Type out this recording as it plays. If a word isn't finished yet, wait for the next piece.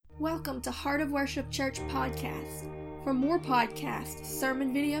Welcome to Heart of Worship Church Podcast. For more podcasts,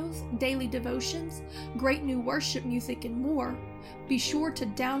 sermon videos, daily devotions, great new worship music, and more, be sure to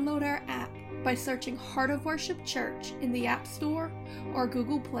download our app by searching Heart of Worship Church in the App Store or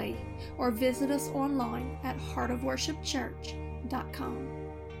Google Play, or visit us online at heartofworshipchurch.com.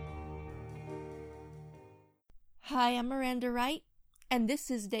 Hi, I'm Miranda Wright, and this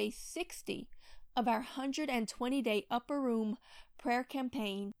is day 60 of our 120-day Upper Room prayer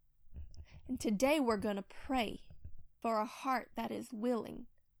campaign. And today we're going to pray for a heart that is willing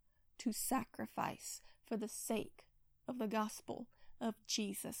to sacrifice for the sake of the gospel of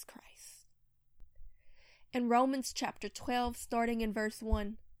Jesus Christ. In Romans chapter 12, starting in verse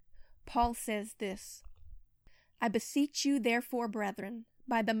 1, Paul says this: I beseech you therefore, brethren,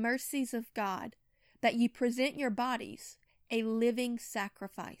 by the mercies of God, that ye present your bodies a living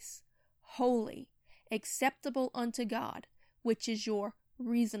sacrifice, holy, acceptable unto God, which is your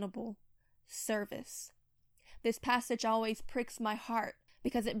reasonable service. This passage always pricks my heart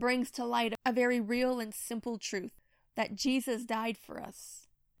because it brings to light a very real and simple truth, that Jesus died for us,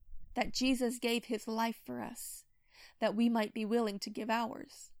 that Jesus gave his life for us, that we might be willing to give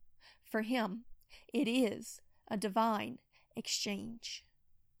ours. For him, it is a divine exchange.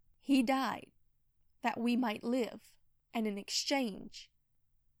 He died that we might live, and in exchange,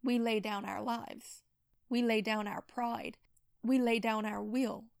 we lay down our lives. We lay down our pride. We lay down our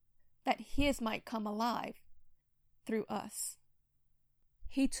will, that his might come alive through us.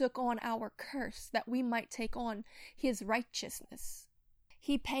 He took on our curse that we might take on his righteousness.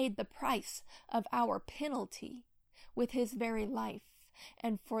 He paid the price of our penalty with his very life.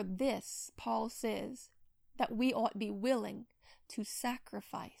 And for this, Paul says that we ought be willing to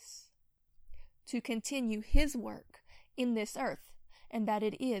sacrifice, to continue his work in this earth, and that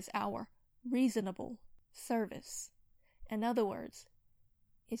it is our reasonable service. In other words,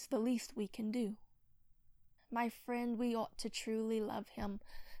 it's the least we can do. My friend, we ought to truly love him,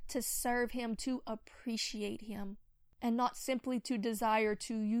 to serve him, to appreciate him, and not simply to desire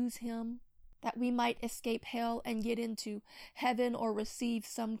to use him, that we might escape hell and get into heaven or receive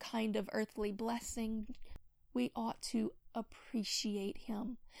some kind of earthly blessing. We ought to appreciate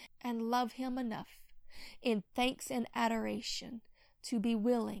him and love him enough in thanks and adoration to be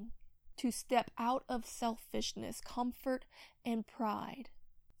willing to step out of selfishness, comfort, and pride,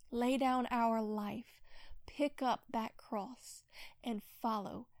 lay down our life, pick up that cross, and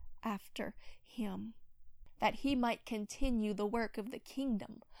follow after him, that he might continue the work of the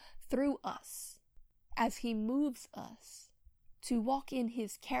kingdom through us as he moves us to walk in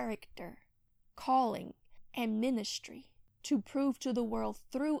his character, calling, and ministry, to prove to the world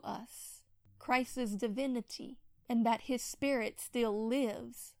through us Christ's divinity, and that his spirit still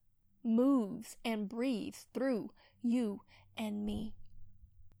lives, moves, and breathes through you and me.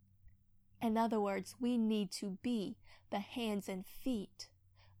 In other words, we need to be the hands and feet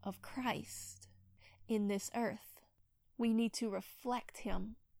of Christ in this earth. We need to reflect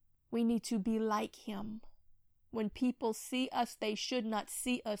him. We need to be like him. When people see us, they should not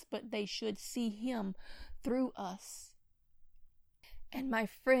see us, but they should see him through us. And my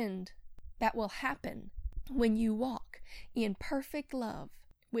friend, that will happen when you walk in perfect love,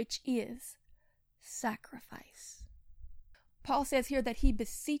 which is sacrifice. Paul says here that he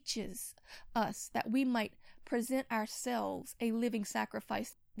beseeches us that we might present ourselves a living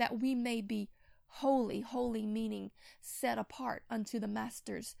sacrifice, that we may be holy, holy meaning set apart unto the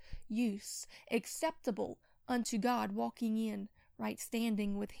Master's use, acceptable unto God, walking in right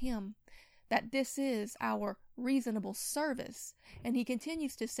standing with him, that this is our reasonable service. And he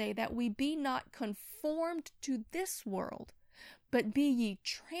continues to say that we be not conformed to this world, but be ye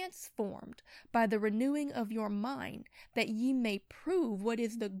transformed by the renewing of your mind, that ye may prove what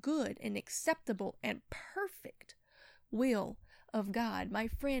is the good and acceptable and perfect will of God. My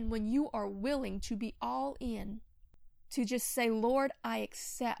friend, when you are willing to be all in, to just say, Lord, I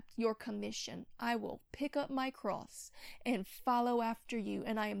accept your commission. I will pick up my cross and follow after you.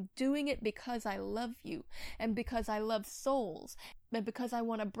 And I am doing it because I love you, and because I love souls, and because I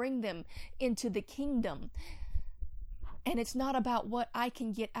want to bring them into the kingdom. And it's not about what I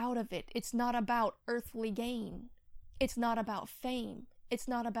can get out of it. It's not about earthly gain. It's not about fame. It's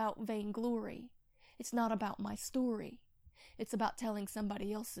not about vainglory. It's not about my story. It's about telling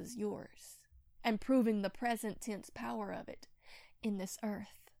somebody else's yours and proving the present tense power of it in this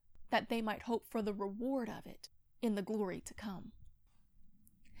earth, that they might hope for the reward of it in the glory to come.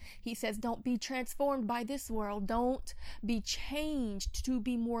 He says, don't be transformed by this world. Don't be changed to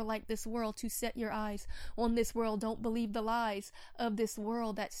be more like this world, to set your eyes on this world. Don't believe the lies of this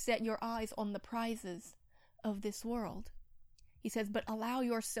world that set your eyes on the prizes of this world. He says, but allow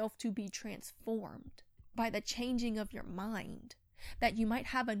yourself to be transformed by the changing of your mind, that you might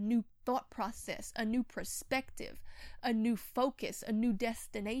have a new thought process, a new perspective, a new focus, a new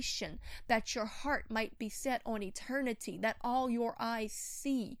destination, that your heart might be set on eternity, that all your eyes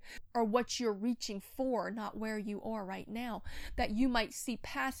see are what you're reaching for, not where you are right now, that you might see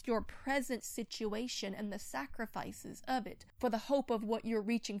past your present situation and the sacrifices of it for the hope of what you're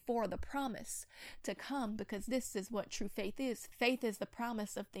reaching for, the promise to come, because this is what true faith is. Faith is the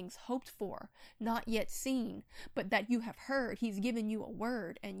promise of things hoped for, not yet seen, but that you have heard. He's given you a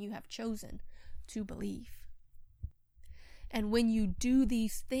word and you have chosen to believe. And when you do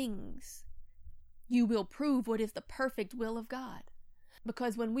these things, you will prove what is the perfect will of God.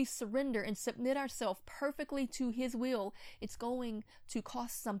 Because when we surrender and submit ourselves perfectly to His will, it's going to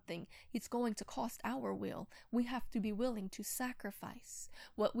cost something. It's going to cost our will. We have to be willing to sacrifice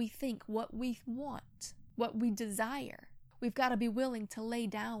what we think, what we want, what we desire. We've got to be willing to lay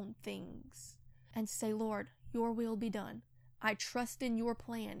down things and say, Lord, your will be done. I trust in your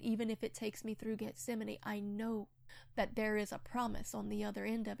plan, even if it takes me through Gethsemane. I know that there is a promise on the other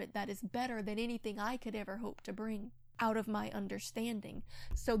end of it that is better than anything I could ever hope to bring out of my understanding.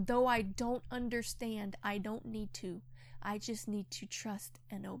 So though I don't understand, I don't need to. I just need to trust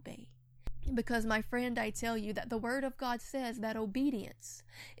and obey. Because, my friend, I tell you that the Word of God says that obedience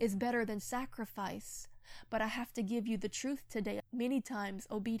is better than sacrifice. But I have to give you the truth today. Many times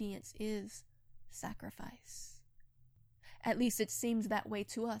obedience is sacrifice. At least it seems that way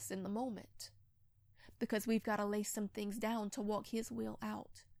to us in the moment, because we've got to lay some things down to walk His will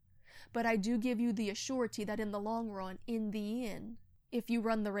out. But I do give you the assurity that in the long run, in the end, if you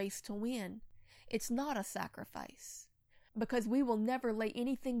run the race to win, it's not a sacrifice, because we will never lay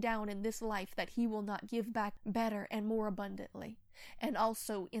anything down in this life that He will not give back better and more abundantly, and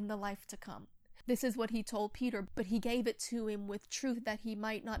also in the life to come. This is what He told Peter, but He gave it to him with truth that he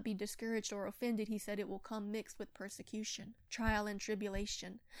might not be discouraged or offended. He said it will come mixed with persecution, trial, and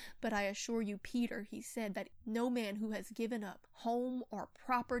tribulation. But I assure you, Peter, he said that no man who has given up home or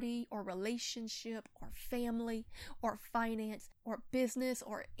property or relationship or family or finance or business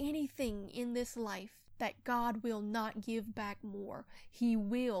or anything in this life, that God will not give back more. He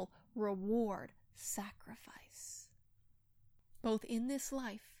will reward sacrifice, both in this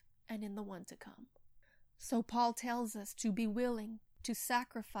life and in the one to come. So Paul tells us to be willing to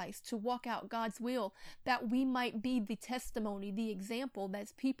sacrifice, to walk out God's will, that we might be the testimony, the example,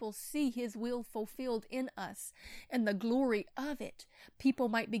 that people see His will fulfilled in us and the glory of it. People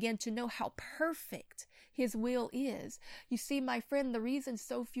might begin to know how perfect His will is. You see, my friend, the reason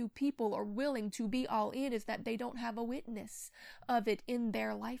so few people are willing to be all in is that they don't have a witness of it in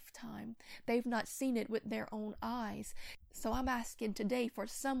their lifetime. They've not seen it with their own eyes. So I'm asking today for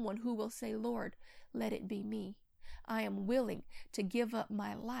someone who will say, Lord, let it be me. I am willing to give up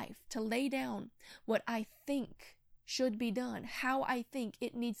my life, to lay down what I think should be done, how I think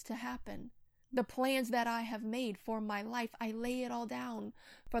it needs to happen. The plans that I have made for my life, I lay it all down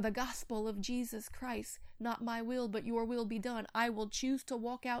for the gospel of Jesus Christ. Not my will, but your will be done. I will choose to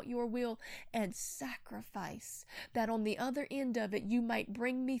walk out your will and sacrifice, that on the other end of it, you might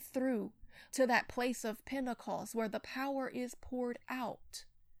bring me through to that place of Pentecost where the power is poured out,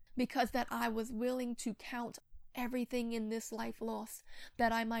 because that I was willing to count everything in this life lost,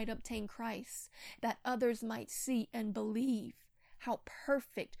 that I might obtain Christ, that others might see and believe how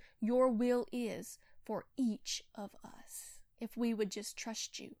perfect your will is for each of us, if we would just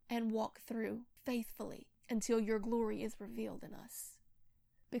trust you and walk through faithfully until your glory is revealed in us.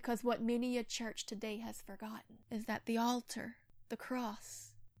 Because what many a church today has forgotten is that the altar, the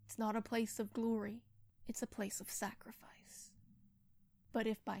cross, it's not a place of glory, it's a place of sacrifice. But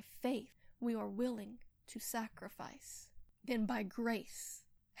if by faith we are willing to sacrifice, then by grace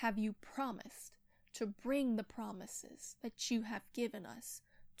have you promised to bring the promises that you have given us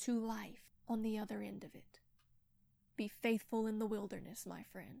to life on the other end of it. Be faithful in the wilderness, my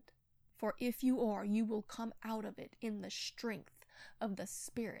friend, for if you are, you will come out of it in the strength of the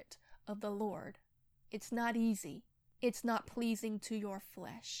Spirit of the Lord. It's not easy. It's not pleasing to your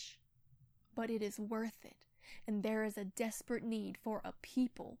flesh, but it is worth it. And there is a desperate need for a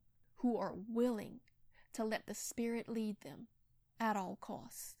people who are willing to let the Spirit lead them at all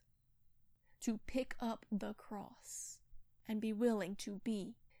costs, to pick up the cross and be willing to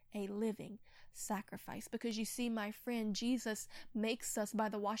be a living sacrifice. Because you see, my friend, Jesus makes us by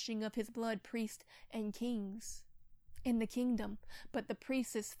the washing of His blood priests and kings in the kingdom. But the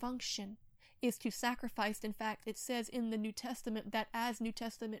priest's function is to sacrifice. In fact, it says in the New Testament that as New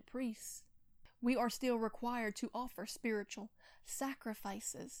Testament priests, we are still required to offer spiritual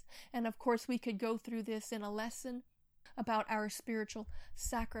sacrifices. And of course, we could go through this in a lesson, about our spiritual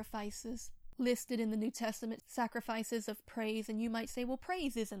sacrifices listed in the New Testament, sacrifices of praise. And you might say, well,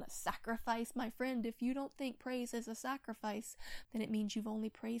 praise isn't a sacrifice. My friend, if you don't think praise is a sacrifice, then it means you've only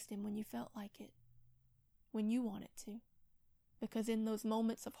praised him when you felt like it, when you wanted to. Because in those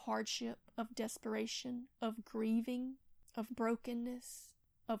moments of hardship, of desperation, of grieving, of brokenness,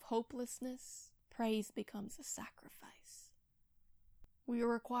 of hopelessness, praise becomes a sacrifice. We are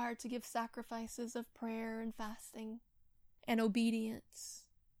required to give sacrifices of prayer and fasting and obedience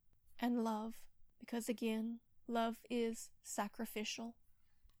and love, because again, love is sacrificial.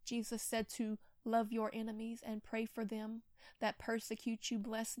 Jesus said to love your enemies and pray for them that persecute you,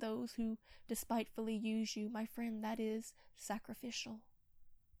 bless those who despitefully use you. My friend, that is sacrificial.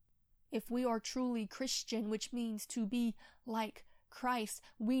 If we are truly Christian, which means to be like Christ,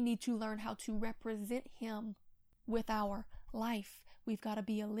 we need to learn how to represent him with our life. We've got to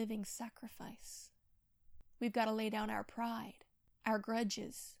be a living sacrifice. We've got to lay down our pride, our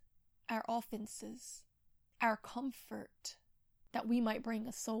grudges, our offenses, our comfort, that we might bring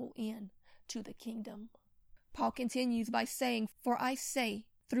a soul in to the kingdom. Paul continues by saying, "For I say,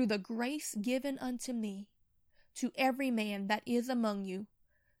 through the grace given unto me, to every man that is among you,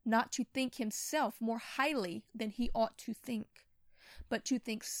 not to think himself more highly than he ought to think, but to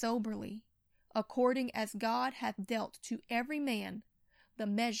think soberly, according as God hath dealt to every man the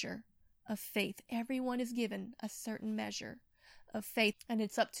measure of faith." Everyone is given a certain measure of faith, and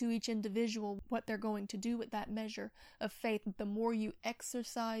it's up to each individual what they're going to do with that measure of faith. The more you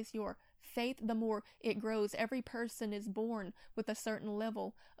exercise your faith, the more it grows. Every person is born with a certain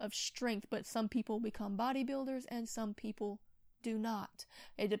level of strength, but some people become bodybuilders and some people do not.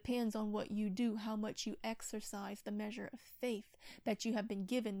 It depends on what you do, how much you exercise the measure of faith that you have been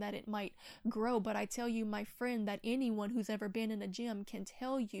given, that it might grow. But I tell you, my friend, that anyone who's ever been in a gym can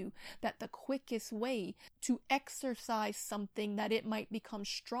tell you that the quickest way to exercise something that it might become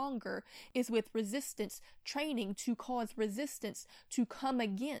stronger is with resistance training, to cause resistance to come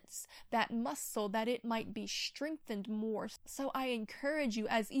against that muscle, that it might be strengthened more. So I encourage you,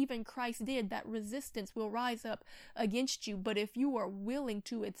 as even Christ did, that resistance will rise up against you. But if you are willing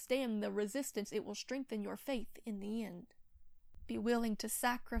to withstand the resistance, it will strengthen your faith in the end. Be willing to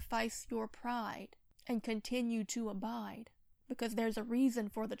sacrifice your pride and continue to abide, because there's a reason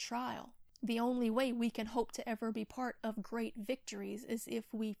for the trial. The only way we can hope to ever be part of great victories is if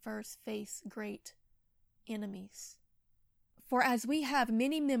we first face great enemies. For as we have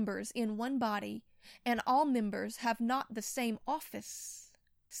many members in one body, and all members have not the same office,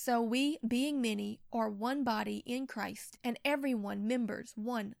 so we, being many, are one body in Christ, and everyone members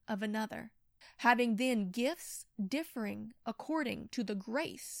one of another, having then gifts differing according to the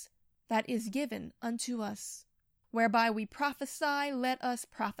grace that is given unto us. Whereby we prophesy, let us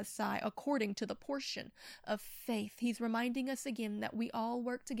prophesy according to the portion of faith. He's reminding us again that we all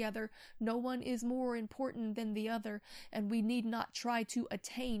work together. No one is more important than the other, and we need not try to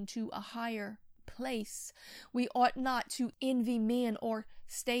attain to a higher place. We ought not to envy men or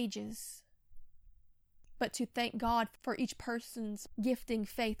stages, but to thank God for each person's gifting,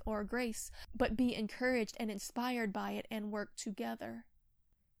 faith, or grace, but be encouraged and inspired by it and work together.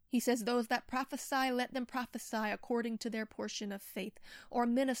 He says, those that prophesy, let them prophesy according to their portion of faith. Or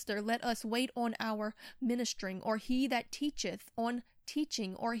minister, let us wait on our ministering. Or he that teacheth, on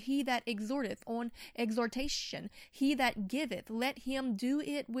teaching. Or he that exhorteth, on exhortation. He that giveth, let him do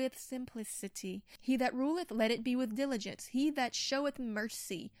it with simplicity. He that ruleth, let it be with diligence. He that showeth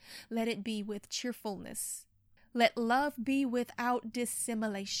mercy, let it be with cheerfulness. Let love be without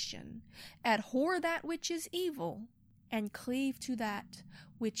dissimulation. Abhor that which is evil, and cleave to that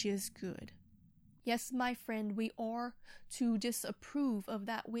which is good. Yes, my friend, we are to disapprove of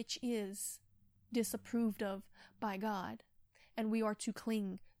that which is disapproved of by God, and we are to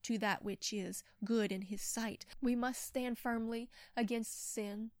cling to that which is good in His sight. We must stand firmly against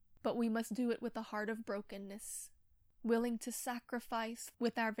sin, but we must do it with a heart of brokenness, willing to sacrifice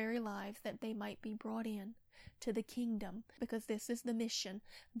with our very lives that they might be brought in to the kingdom, because this is the mission,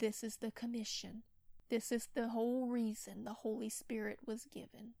 this is the commission. This is the whole reason the Holy Spirit was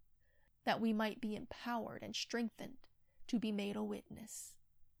given, that we might be empowered and strengthened to be made a witness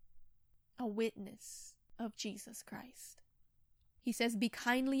of Jesus Christ. He says, be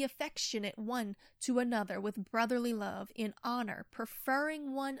kindly affectionate one to another with brotherly love, in honor,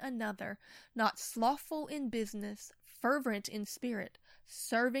 preferring one another, not slothful in business, fervent in spirit,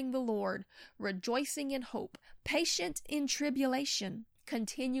 serving the Lord, rejoicing in hope, patient in tribulation,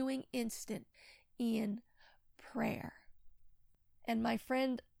 continuing instant in prayer. And my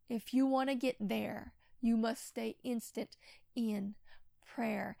friend, if you want to get there, you must stay instant in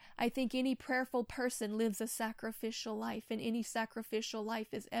prayer. I think any prayerful person lives a sacrificial life, and any sacrificial life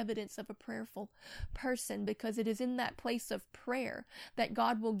is evidence of a prayerful person, because it is in that place of prayer that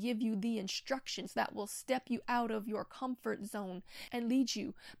God will give you the instructions that will step you out of your comfort zone and lead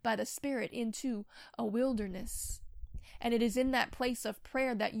you by the Spirit into a wilderness. And it is in that place of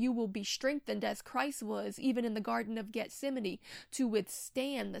prayer that you will be strengthened as Christ was, even in the Garden of Gethsemane, to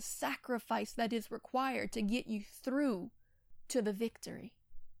withstand the sacrifice that is required to get you through to the victory.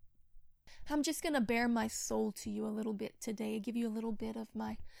 I'm just going to bare my soul to you a little bit today, give you a little bit of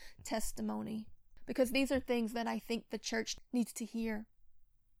my testimony, because these are things that I think the church needs to hear.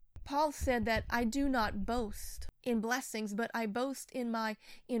 Paul said that I do not boast in blessings, but I boast in my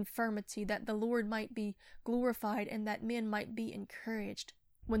infirmity, that the Lord might be glorified and that men might be encouraged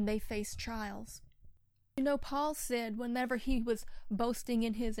when they face trials. You know, Paul said whenever he was boasting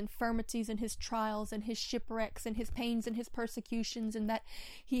in his infirmities and his trials and his shipwrecks and his pains and his persecutions, and that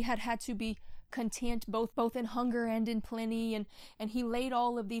he had to be content both in hunger and in plenty, and he laid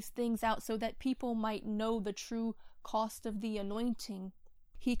all of these things out so that people might know the true cost of the anointing.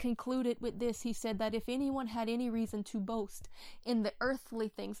 He concluded with this. He said that if anyone had any reason to boast in the earthly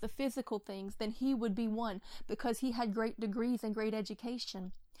things, the physical things, then he would be one, because he had great degrees and great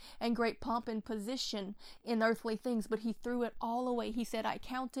education and great pomp and position in earthly things, but he threw it all away. He said, I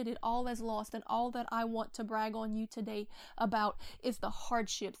counted it all as lost, and all that I want to brag on you today about is the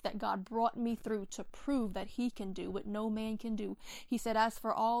hardships that God brought me through to prove that he can do what no man can do. He said, as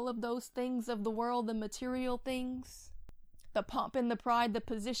for all of those things of the world, the material things, the pomp and the pride, the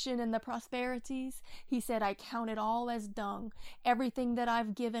position and the prosperities, he said, I count it all as dung. Everything that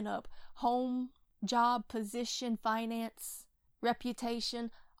I've given up, home, job, position, finance,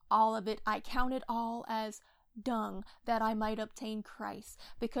 reputation, all of it, I count it all as dung, that I might obtain Christ.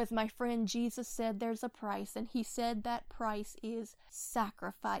 Because my friend, Jesus said there's a price, and he said that price is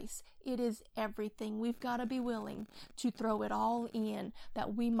sacrifice. It is everything. We've got to be willing to throw it all in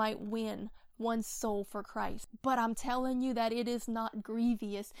that we might win one soul for Christ. But I'm telling you that it is not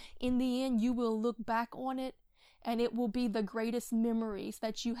grievous. In the end, you will look back on it, and it will be the greatest memories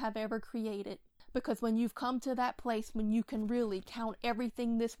that you have ever created. Because when you've come to that place when you can really count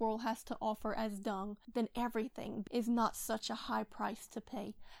everything this world has to offer as dung, then everything is not such a high price to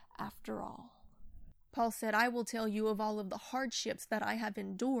pay after all. Paul said, I will tell you of all of the hardships that I have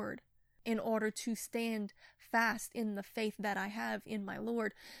endured in order to stand fast in the faith that I have in my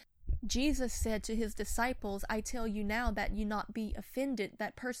Lord. Jesus said to his disciples, I tell you now that you not be offended,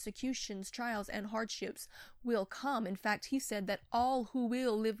 that persecutions, trials, and hardships will come. In fact, he said that all who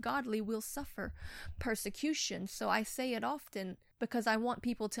will live godly will suffer persecution. So I say it often because I want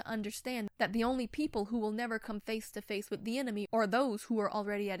people to understand that the only people who will never come face to face with the enemy are those who are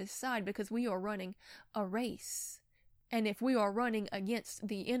already at his side, because we are running a race. And if we are running against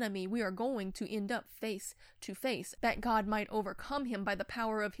the enemy, we are going to end up face to face, that God might overcome him by the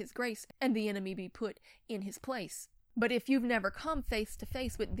power of his grace and the enemy be put in his place. But if you've never come face to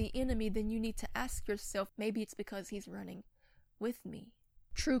face with the enemy, then you need to ask yourself, maybe it's because he's running with me.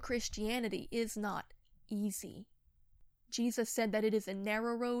 True Christianity is not easy. Jesus said that it is a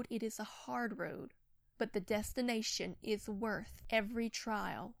narrow road, it is a hard road. But the destination is worth every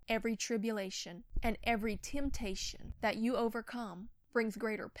trial, every tribulation, and every temptation that you overcome brings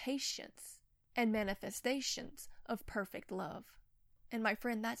greater patience and manifestations of perfect love. And my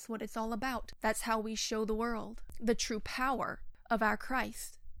friend, that's what it's all about. That's how we show the world the true power of our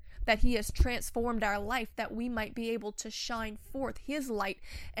Christ, that he has transformed our life, that we might be able to shine forth his light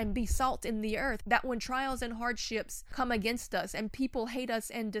and be salt in the earth, that when trials and hardships come against us and people hate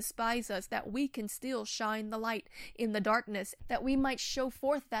us and despise us, that we can still shine the light in the darkness, that we might show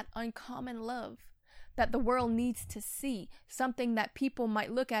forth that uncommon love that the world needs to see, something that people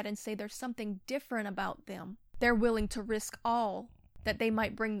might look at and say there's something different about them. They're willing to risk all that they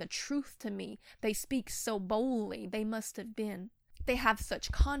might bring the truth to me. They speak so boldly. They must have been. They have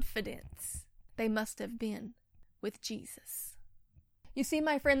such confidence. They must have been with Jesus. You see,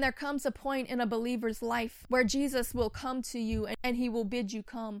 my friend, there comes a point in a believer's life where Jesus will come to you and he will bid you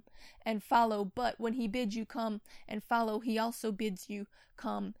come and follow. But when he bids you come and follow, he also bids you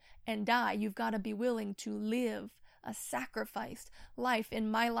come and die. You've got to be willing to live a sacrificed life.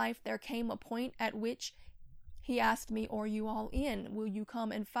 In my life, there came a point at which he asked me, are you all in? Will you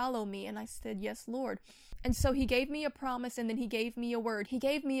come and follow me? And I said, yes, Lord. And so he gave me a promise, and then he gave me a word. He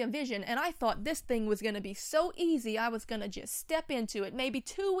gave me a vision, and I thought this thing was going to be so easy. I was going to just step into it, maybe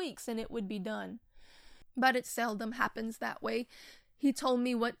 2 weeks, and it would be done. But it seldom happens that way. He told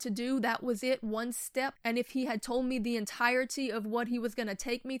me what to do. That was it, one step. And if he had told me the entirety of what he was going to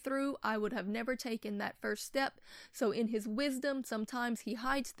take me through, I would have never taken that first step. So in his wisdom, sometimes he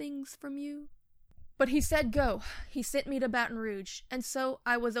hides things from you. But he said go. He sent me to Baton Rouge. And so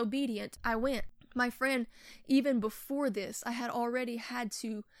I was obedient. I went. My friend, even before this, I had already had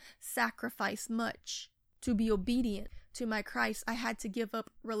to sacrifice much to be obedient to my Christ. I had to give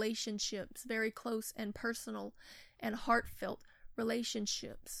up relationships, very close and personal and heartfelt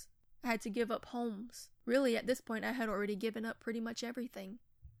relationships. I had to give up homes. Really, at this point, I had already given up pretty much everything.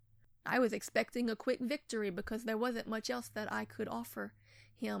 I was expecting a quick victory because there wasn't much else that I could offer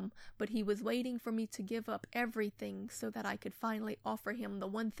him, but he was waiting for me to give up everything so that I could finally offer him the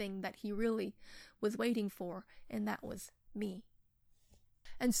one thing that he really was waiting for, and that was me.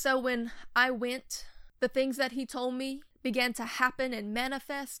 And so when I went, the things that he told me began to happen and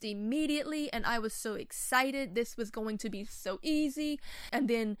manifest immediately, and I was so excited. This was going to be so easy. And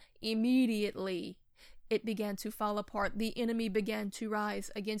then immediately it began to fall apart. The enemy began to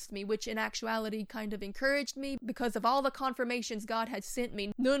rise against me, which in actuality kind of encouraged me because of all the confirmations God had sent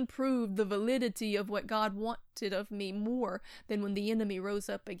me. None proved the validity of what God wanted of me more than when the enemy rose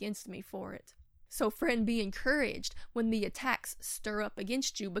up against me for it. So friend, be encouraged when the attacks stir up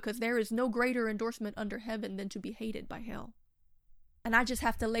against you, because there is no greater endorsement under heaven than to be hated by hell. And I just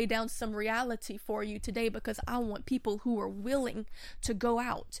have to lay down some reality for you today, because I want people who are willing to go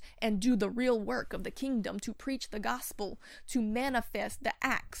out and do the real work of the kingdom, to preach the gospel, to manifest the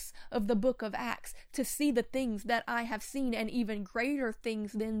acts of the book of Acts, to see the things that I have seen and even greater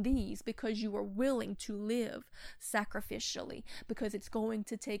things than these, because you are willing to live sacrificially, because it's going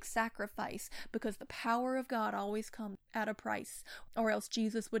to take sacrifice, because the power of God always comes at a price, or else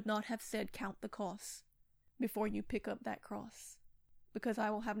Jesus would not have said, count the cost before you pick up that cross. Because I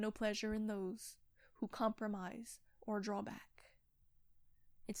will have no pleasure in those who compromise or draw back.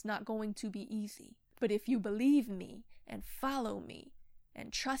 It's not going to be easy. But if you believe me and follow me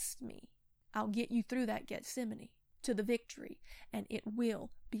and trust me, I'll get you through that Gethsemane to the victory, and it will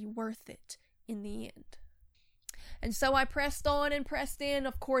be worth it in the end. And so I pressed on and pressed in.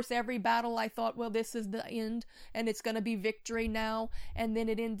 Of course, every battle I thought, well, this is the end and it's going to be victory now. And then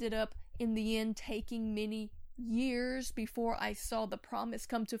it ended up in the end taking many years before I saw the promise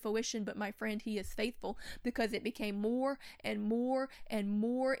come to fruition. But my friend, he is faithful, because it became more and more and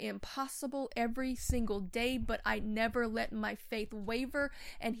more impossible every single day, but I never let my faith waver,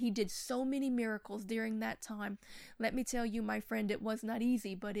 and he did so many miracles during that time. Let me tell you, my friend, it was not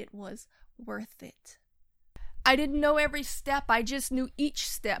easy, but it was worth it. I didn't know every step. I just knew each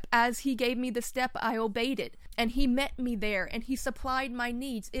step. As he gave me the step, I obeyed it. And he met me there, and he supplied my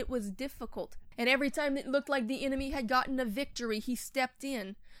needs. It was difficult. And every time it looked like the enemy had gotten a victory, he stepped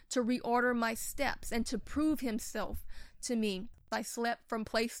in to reorder my steps and to prove himself to me. I slept from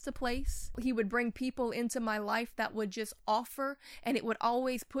place to place. He would bring people into my life that would just offer, and it would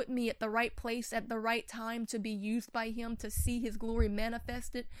always put me at the right place at the right time to be used by him, to see his glory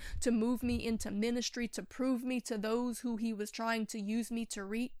manifested, to move me into ministry, to prove me to those who he was trying to use me to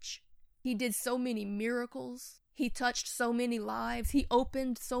reach. He did so many miracles. He touched so many lives. He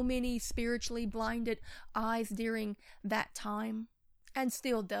opened so many spiritually blinded eyes during that time. And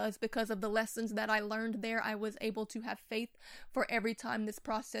still does, because of the lessons that I learned there. I was able to have faith for every time this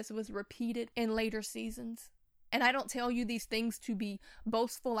process was repeated in later seasons. And I don't tell you these things to be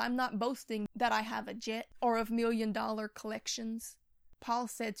boastful. I'm not boasting that I have a jet or of $1 million collections. Paul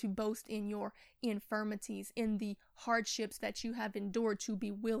said to boast in your infirmities, in the hardships that you have endured, to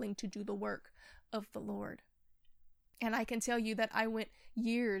be willing to do the work of the Lord. And I can tell you that I went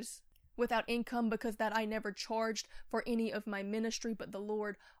years without income, because that I never charged for any of my ministry, but the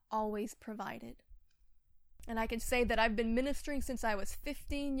Lord always provided. And I can say that I've been ministering since I was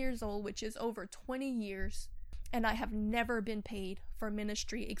 15 years old, which is over 20 years, and I have never been paid for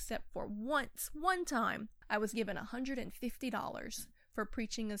ministry except for one time, I was given $150 for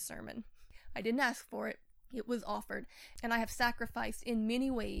preaching a sermon. I didn't ask for it. It was offered, and I have sacrificed in many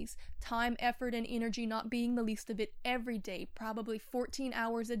ways, time, effort, and energy, not being the least of it, every day, probably 14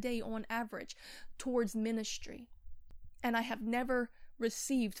 hours a day on average, towards ministry. And I have never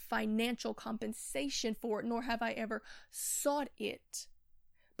received financial compensation for it, nor have I ever sought it.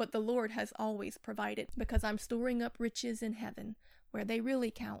 But the Lord has always provided, because I'm storing up riches in heaven, where they really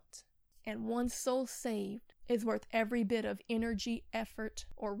count. And one soul saved is worth every bit of energy, effort,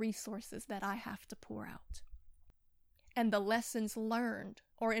 or resources that I have to pour out. And the lessons learned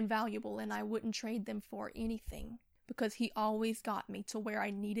are invaluable, and I wouldn't trade them for anything, because he always got me to where I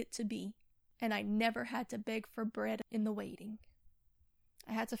needed to be, and I never had to beg for bread in the waiting.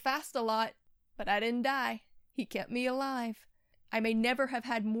 I had to fast a lot, but I didn't die. He kept me alive. I may never have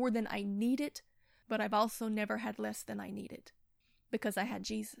had more than I needed, but I've also never had less than I needed because I had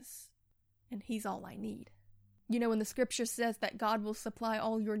Jesus, and He's all I need. You know, when the scripture says that God will supply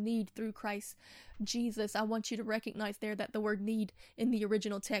all your need through Christ Jesus, I want you to recognize there that the word need in the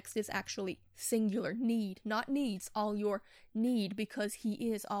original text is actually singular, need, not needs, all your need, because He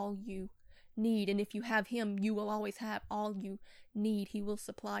is all you need. And if you have Him, you will always have all you need. He will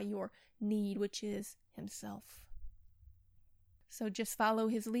supply your need, which is Himself. So just follow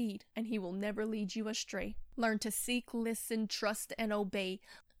His lead, and He will never lead you astray. Learn to seek, listen, trust, and obey.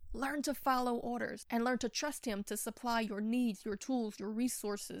 Learn to follow orders, and learn to trust Him to supply your needs, your tools, your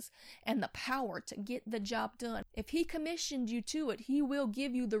resources, and the power to get the job done. If He commissioned you to it, He will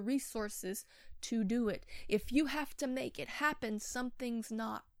give you the resources to do it. If you have to make it happen, something's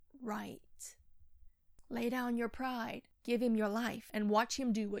not right. Lay down your pride, give Him your life, and watch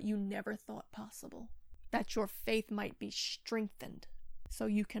Him do what you never thought possible, that your faith might be strengthened so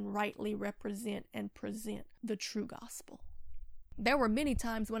you can rightly represent and present the true gospel. There were many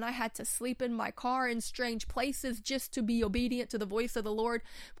times when I had to sleep in my car in strange places just to be obedient to the voice of the Lord,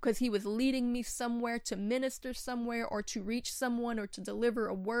 because He was leading me somewhere to minister somewhere, or to reach someone, or to deliver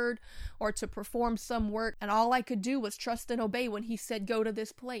a word, or to perform some work. And all I could do was trust and obey when He said, go to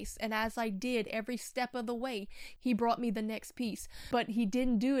this place. And as I did, every step of the way, He brought me the next piece. But He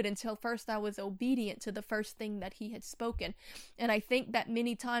didn't do it until first I was obedient to the first thing that He had spoken. And I think that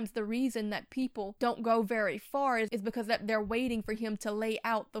many times the reason that people don't go very far is because that they're waiting for Him to lay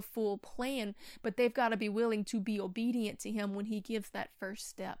out the full plan, but they've got to be willing to be obedient to Him when He gives that first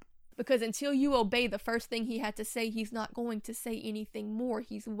step. Because until you obey the first thing He had to say, He's not going to say anything more.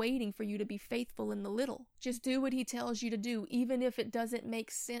 He's waiting for you to be faithful in the little. Just do what He tells you to do, even if it doesn't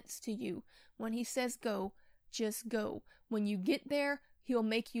make sense to you. When He says go, just go. When you get there, He'll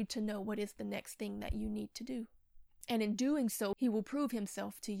make you to know what is the next thing that you need to do. And in doing so, He will prove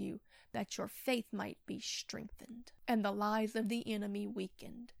Himself to you, that your faith might be strengthened and the lies of the enemy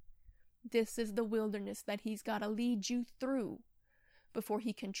weakened. This is the wilderness that He's got to lead you through before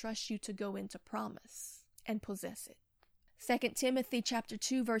He can trust you to go into promise and possess it. 2 Timothy chapter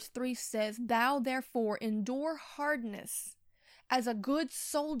 2 verse 3 says, Thou therefore endure hardness as a good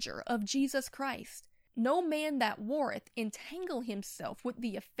soldier of Jesus Christ. No man that warreth entangle himself with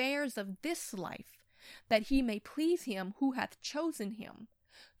the affairs of this life, that he may please Him who hath chosen him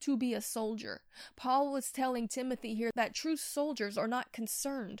to be a soldier. Paul was telling Timothy here that true soldiers are not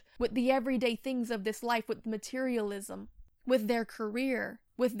concerned with the everyday things of this life, with materialism, with their career,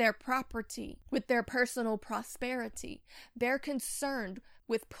 with their property, with their personal prosperity. They're concerned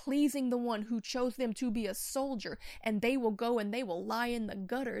with pleasing the one who chose them to be a soldier, and they will go and they will lie in the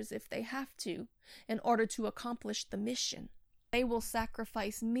gutters if they have to in order to accomplish the mission. They will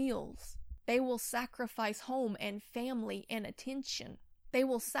sacrifice meals. They will sacrifice home and family and attention. They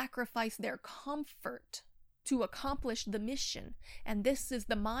will sacrifice their comfort to accomplish the mission. And this is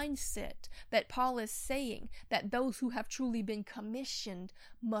the mindset that Paul is saying that those who have truly been commissioned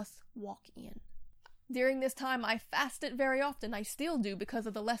must walk in. During this time, I fasted very often. I still do, because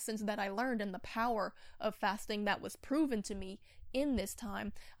of the lessons that I learned and the power of fasting that was proven to me in this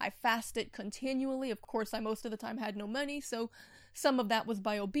time. I fasted continually. Of course, I most of the time had no money, so some of that was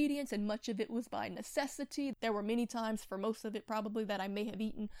by obedience and much of it was by necessity. There were many times, for most of it probably, that I may have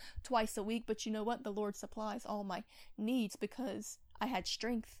eaten twice a week, but you know what? The Lord supplies all my needs because I had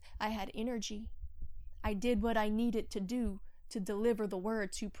strength, I had energy. I did what I needed to do to deliver the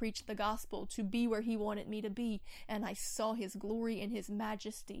word, to preach the gospel, to be where He wanted me to be, and I saw His glory and His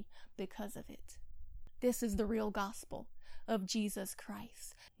majesty because of it. This is the real gospel of Jesus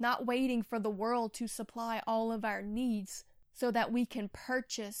Christ. Not waiting for the world to supply all of our needs so that we can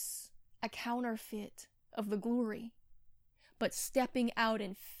purchase a counterfeit of the glory, but stepping out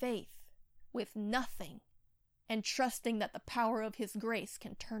in faith with nothing and trusting that the power of His grace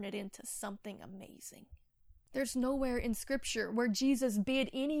can turn it into something amazing. There's nowhere in Scripture where Jesus bid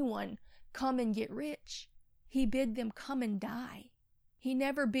anyone come and get rich. He bid them come and die. He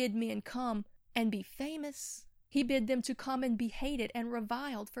never bid men come and be famous. He bid them to come and be hated and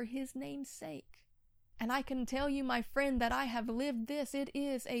reviled for His name's sake. And I can tell you, my friend, that I have lived this. It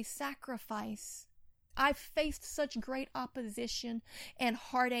is a sacrifice. I've faced such great opposition and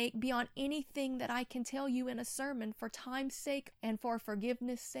heartache beyond anything that I can tell you in a sermon, for time's sake and for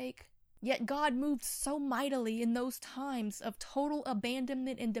forgiveness' sake. Yet God moved so mightily in those times of total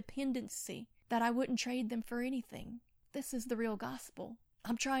abandonment and dependency that I wouldn't trade them for anything. This is the real gospel.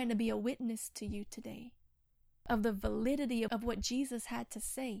 I'm trying to be a witness to you today of the validity of what Jesus had to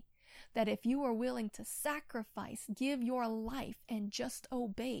say, that if you are willing to sacrifice, give your life, and just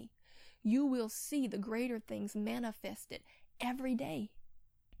obey, you will see the greater things manifested every day.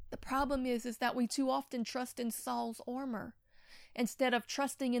 The problem is that we too often trust in Saul's armor instead of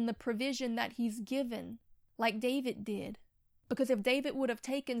trusting in the provision that he's given, like David did. Because if David would have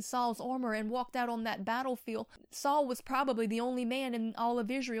taken Saul's armor and walked out on that battlefield, Saul was probably the only man in all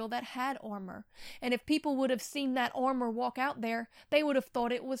of Israel that had armor. And if people would have seen that armor walk out there, they would have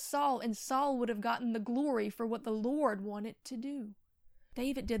thought it was Saul, and Saul would have gotten the glory for what the Lord wanted to do.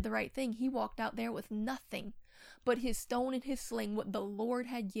 David did the right thing. He walked out there with nothing but his stone and his sling, what the Lord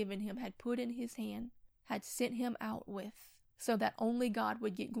had given him, had put in his hand, had sent him out with, so that only God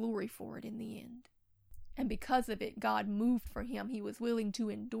would get glory for it in the end. And because of it, God moved for him. He was willing to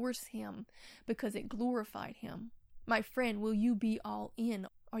endorse him because it glorified him. My friend, will you be all in?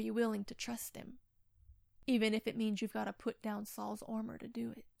 Are you willing to trust him? Even if it means you've got to put down Saul's armor to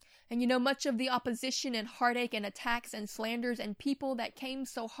do it. And you know, much of the opposition and heartache and attacks and slanders and people that came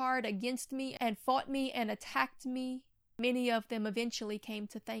so hard against me and fought me and attacked me, many of them eventually came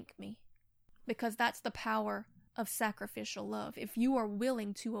to thank me. Because that's the power of sacrificial love. If you are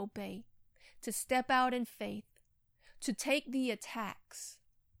willing to obey, to step out in faith, to take the attacks,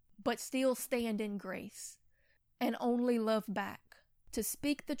 but still stand in grace, and only love back, to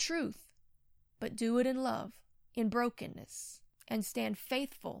speak the truth, but do it in love, in brokenness, and stand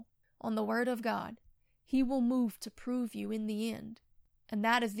faithful on the word of God, he will move to prove you in the end. And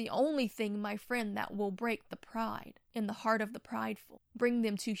that is the only thing, my friend, that will break the pride in the heart of the prideful, bring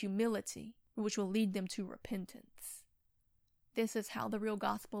them to humility, which will lead them to repentance. This is how the real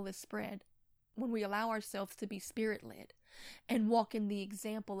gospel is spread, when we allow ourselves to be Spirit-led and walk in the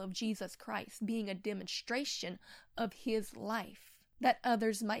example of Jesus Christ, being a demonstration of his life that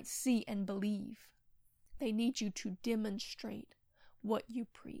others might see and believe. They need you to demonstrate what you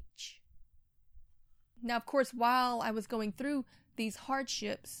preach. Now, of course, while I was going through these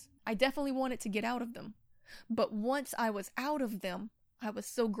hardships, I definitely wanted to get out of them. But once I was out of them, I was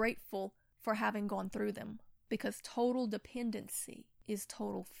so grateful for having gone through them, because total dependency is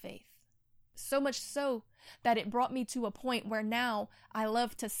total faith. So much so that it brought me to a point where now I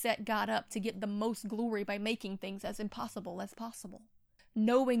love to set God up to get the most glory by making things as impossible as possible.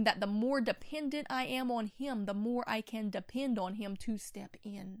 Knowing that the more dependent I am on him, the more I can depend on him to step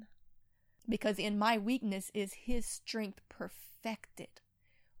in. Because in my weakness is his strength perfected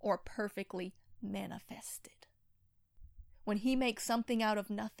or perfectly manifested. When he makes something out of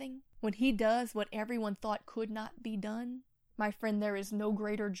nothing, when he does what everyone thought could not be done, my friend, there is no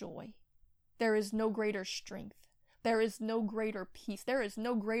greater joy. There is no greater strength. There is no greater peace. There is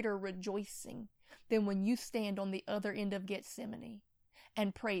no greater rejoicing than when you stand on the other end of Gethsemane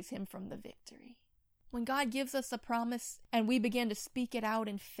and praise him from the victory. When God gives us a promise and we begin to speak it out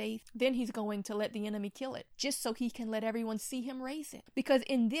in faith, then he's going to let the enemy kill it, just so he can let everyone see him raise it. Because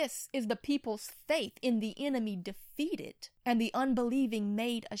in this is the people's faith in the enemy defeated and the unbelieving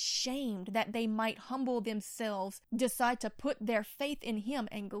made ashamed, that they might humble themselves, decide to put their faith in him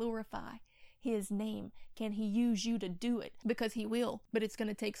and glorify his name. Can he use you to do it? Because he will, but it's going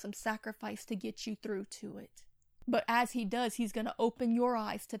to take some sacrifice to get you through to it. But as he does, he's going to open your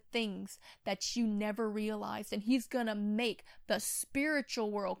eyes to things that you never realized. And he's going to make the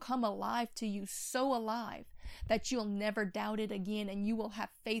spiritual world come alive to you, so alive that you'll never doubt it again. And you will have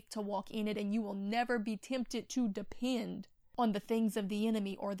faith to walk in it. And you will never be tempted to depend on the things of the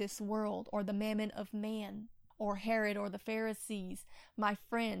enemy or this world or the mammon of man or Herod or the Pharisees. My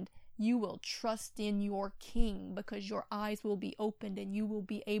friend, you will trust in your King, because your eyes will be opened and you will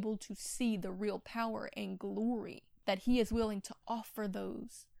be able to see the real power and glory that he is willing to offer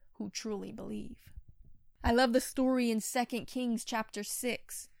those who truly believe. I love the story in 2 Kings chapter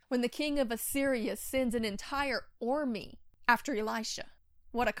 6, when the king of Assyria sends an entire army after Elisha.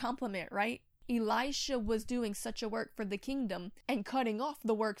 What a compliment, right? Elisha was doing such a work for the kingdom and cutting off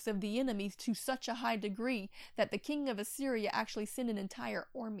the works of the enemies to such a high degree that the king of Assyria actually sent an entire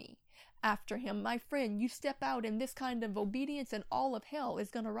army after him. My friend, you step out in this kind of obedience and all of hell is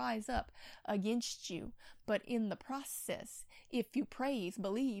going to rise up against you. But in the process, if you praise,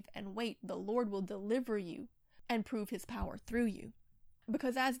 believe, and wait, the Lord will deliver you and prove his power through you.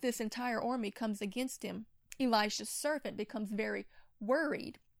 Because as this entire army comes against him, Elisha's servant becomes very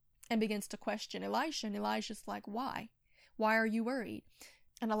worried and begins to question Elisha. And Elisha's like, why? Why are you worried?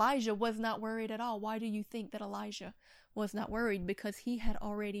 And Elijah was not worried at all. Why do you think that Elijah was not worried? Because he had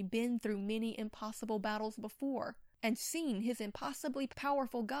already been through many impossible battles before and seen his impossibly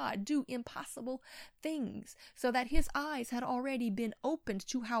powerful God do impossible things, so that his eyes had already been opened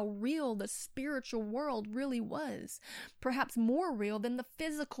to how real the spiritual world really was, perhaps more real than the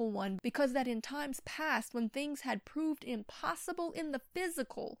physical one, because that in times past, when things had proved impossible in the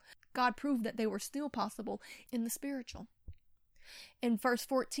physical, God proved that they were still possible in the spiritual. In verse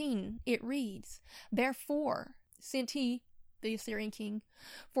 14, it reads, "Therefore sent he," the Assyrian king,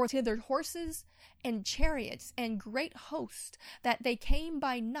 "forth hither horses and chariots and great host, that they came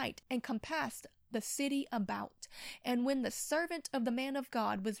by night and compassed the city about. And when the servant of the man of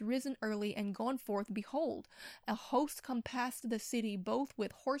God was risen early and gone forth, behold, a host compassed the city both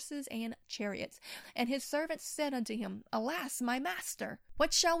with horses and chariots. And his servant said unto him, Alas, my master,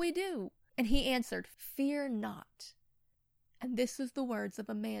 what shall we do? And he answered, Fear not." And this is the words of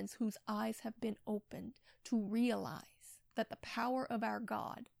a man whose eyes have been opened to realize that the power of our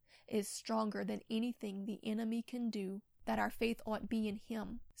God is stronger than anything the enemy can do, that our faith ought be in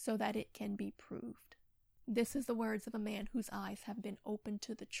him so that it can be proved. This is the words of a man whose eyes have been opened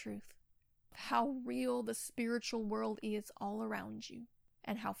to the truth, how real the spiritual world is all around you,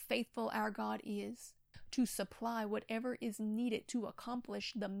 and how faithful our God is to supply whatever is needed to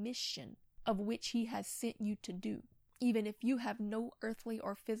accomplish the mission of which he has sent you to do, even if you have no earthly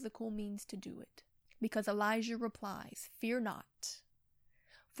or physical means to do it. Because Elijah replies, "Fear not,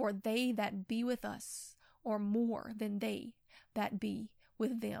 for they that be with us are more than they that be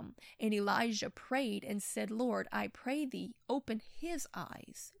with them." And Elijah prayed and said, "Lord, I pray thee, open his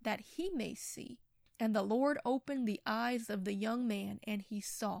eyes, that he may see." And the Lord opened the eyes of the young man, and he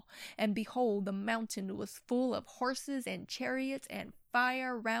saw. And behold, the mountain was full of horses and chariots and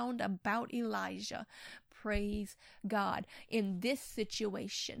fire round about Elijah. Praise God. In this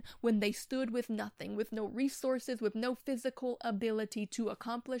situation, when they stood with nothing, with no resources, with no physical ability to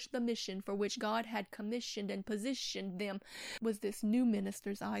accomplish the mission for which God had commissioned and positioned them, was this new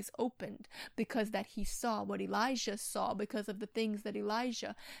minister's eyes opened, because that he saw what Elijah saw, because of the things that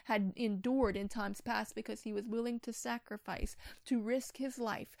Elijah had endured in times past, because he was willing to sacrifice, to risk his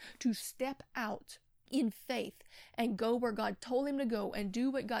life, to step out in faith and go where God told him to go and do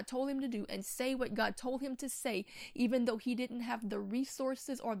what God told him to do and say what God told him to say, even though he didn't have the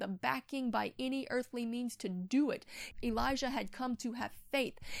resources or the backing by any earthly means to do it. Elijah had come to have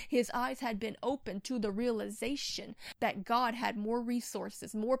faith. His eyes had been opened to the realization that God had more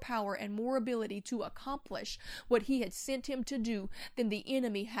resources, more power, and more ability to accomplish what he had sent him to do than the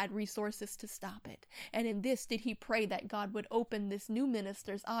enemy had resources to stop it. And in this did he pray that God would open this new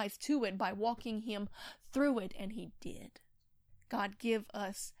minister's eyes to it by walking him through it, and he did. God, give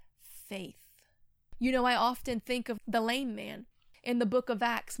us faith. You know, I often think of the lame man in the book of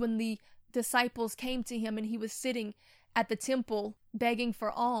Acts when the disciples came to him and he was sitting at the temple begging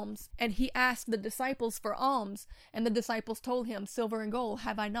for alms, and he asked the disciples for alms, and the disciples told him, "Silver and gold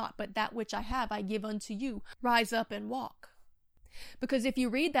have I not, but that which I have I give unto you. Rise up and walk." Because if you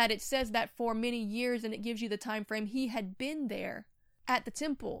read that, it says that for many years, and it gives you the time frame, he had been there at the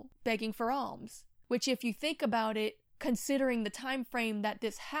temple begging for alms. Which, if you think about it, considering the time frame that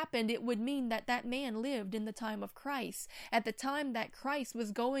this happened, it would mean that that man lived in the time of Christ. At the time that Christ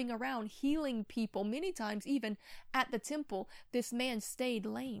was going around healing people, many times even at the temple, this man stayed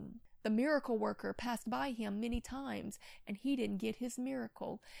lame. The miracle worker passed by him many times, and he didn't get his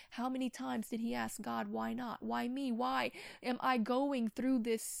miracle. How many times did he ask God, why not? Why me? Why am I going through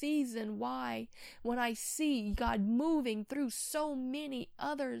this season? Why? When I see God moving through so many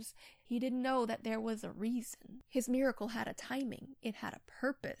others, he didn't know that there was a reason. His miracle had a timing. It had a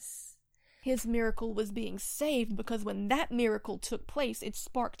purpose. His miracle was being saved because when that miracle took place, it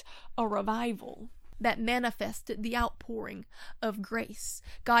sparked a revival that manifested the outpouring of grace.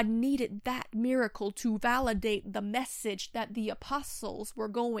 God needed that miracle to validate the message that the apostles were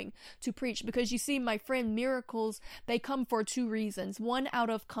going to preach. Because you see, my friend, miracles, they come for two reasons. One,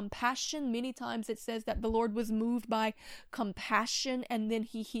 out of compassion. Many times it says that the Lord was moved by compassion and then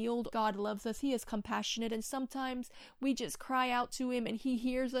he healed. God loves us. He is compassionate. And sometimes we just cry out to him and he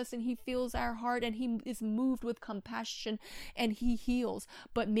hears us and he feels our heart and he is moved with compassion and he heals.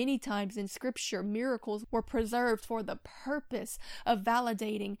 But many times in scripture, miracles were preserved for the purpose of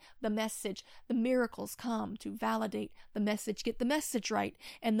validating the message. The miracles come to validate the message. Get the message right,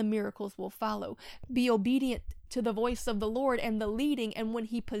 and the miracles will follow. Be obedient to the voice of the Lord and the leading, and when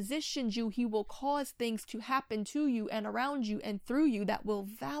he positions you, he will cause things to happen to you and around you and through you that will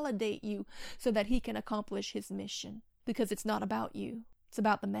validate you so that he can accomplish his mission. Because it's not about you. It's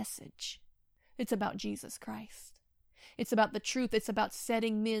about the message. It's about Jesus Christ. It's about the truth. It's about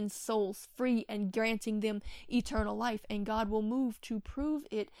setting men's souls free and granting them eternal life. And God will move to prove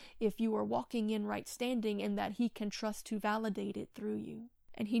it if you are walking in right standing, and that he can trust to validate it through you.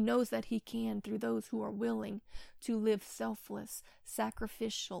 And he knows that he can through those who are willing to live selfless,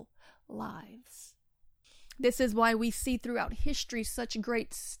 sacrificial lives. This is why we see throughout history such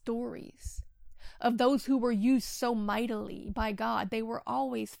great stories of those who were used so mightily by God. They were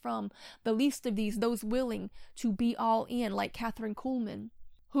always from the least of these, those willing to be all in, like Catherine Kuhlman,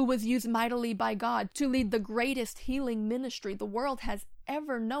 who was used mightily by God to lead the greatest healing ministry the world has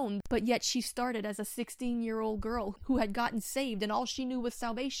ever known, but yet she started as a 16-year-old girl who had gotten saved, and all she knew was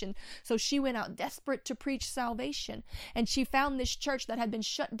salvation. So she went out desperate to preach salvation, and she found this church that had been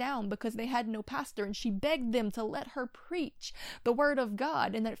shut down because they had no pastor, and she begged them to let her preach the word of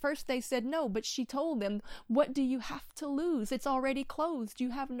God. And at first they said no, but she told them, what do you have to lose? It's already closed.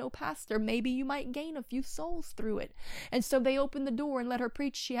 You have no pastor. Maybe you might gain a few souls through it. And so they opened the door and let her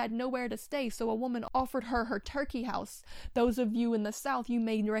preach. She had nowhere to stay, so a woman offered her her turkey house. Those of you in the South, you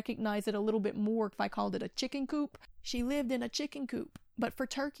may recognize it a little bit more if I called it a chicken coop. She lived in a chicken coop, but for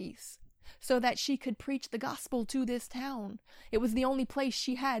turkeys, so that she could preach the gospel to this town. It was the only place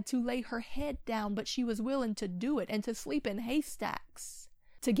she had to lay her head down, but she was willing to do it and to sleep in haystacks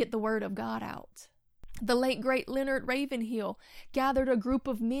to get the word of God out. The late great Leonard Ravenhill gathered a group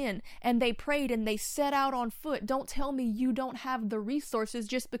of men, and they prayed and they set out on foot. Don't tell me you don't have the resources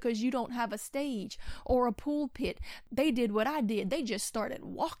just because you don't have a stage or a pulpit. They did what I did. They just started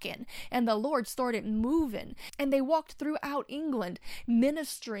walking, and the Lord started moving. And they walked throughout England,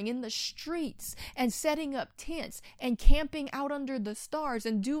 ministering in the streets and setting up tents and camping out under the stars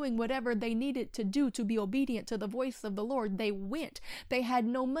and doing whatever they needed to do to be obedient to the voice of the Lord. They went. They had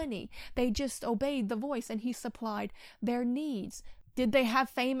no money. They just obeyed the voice, and he supplied their needs. Did they have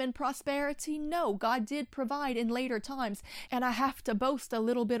fame and prosperity? No, God did provide in later times. And I have to boast a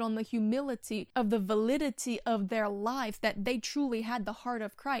little bit on the humility of the validity of their lives, that they truly had the heart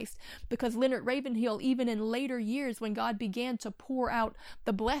of Christ. Because Leonard Ravenhill, even in later years, when God began to pour out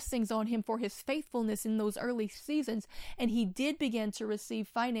the blessings on him for his faithfulness in those early seasons, and he did begin to receive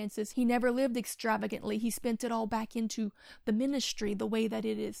finances, he never lived extravagantly. He spent it all back into the ministry the way that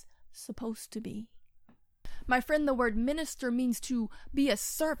it is supposed to be. My friend, the word minister means to be a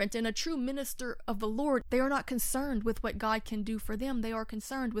servant, and a true minister of the Lord, they are not concerned with what God can do for them. They are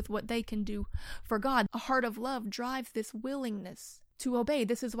concerned with what they can do for God. A heart of love drives this willingness to obey.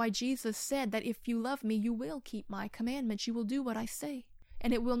 This is why Jesus said that if you love me, you will keep my commandments. You will do what I say,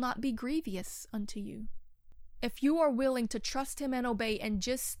 and it will not be grievous unto you. If you are willing to trust him and obey and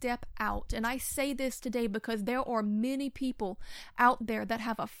just step out, and I say this today because there are many people out there that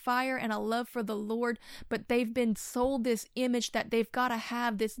have a fire and a love for the Lord, but they've been sold this image that they've got to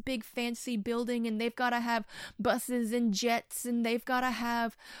have this big fancy building, and they've got to have buses and jets, and they've got to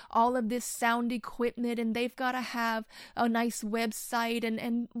have all of this sound equipment, and they've got to have a nice website.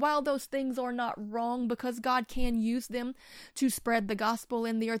 And while those things are not wrong, because God can use them to spread the gospel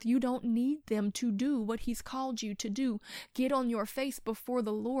in the earth, you don't need them to do what he's called you to do. Get on your face before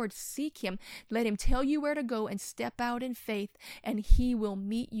the Lord, seek him, let him tell you where to go, and step out in faith, and he will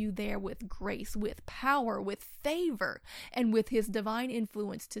meet you there with grace, with power, with favor, and with his divine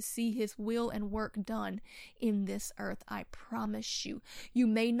influence to see his will and work done in this earth. I promise you. You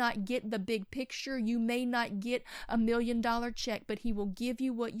may not get the big picture, you may not get $1 million check, but he will give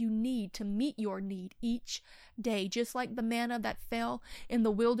you what you need to meet your need each day. Just like the manna that fell in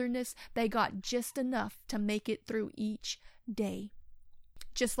the wilderness, they got just enough to make it through each day.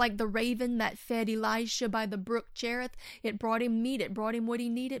 Just like the raven that fed Elisha by the brook Cherith, it brought him meat, it brought him what he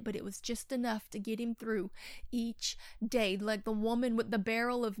needed, but it was just enough to get him through each day. Like the woman with the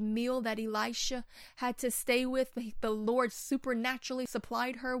barrel of meal that Elisha had to stay with, the Lord supernaturally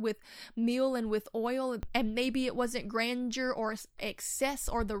supplied her with meal and with oil, and maybe it wasn't grandeur or excess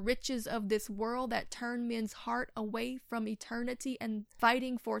or the riches of this world that turned men's heart away from eternity and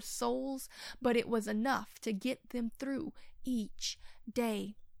fighting for souls, but it was enough to get them through each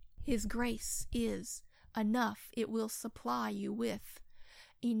day. His grace is enough. It will supply you with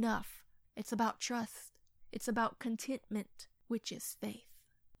enough. It's about trust. It's about contentment, which is faith.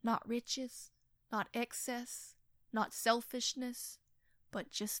 Not riches, not excess, not selfishness,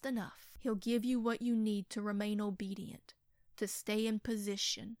 but just enough. He'll give you what you need to remain obedient, to stay in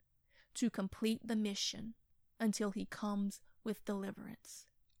position, to complete the mission until he comes with deliverance.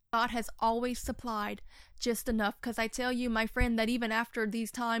 God has always supplied just enough, because I tell you, my friend, that even after these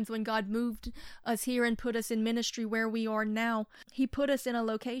times when God moved us here and put us in ministry where we are now, he put us in a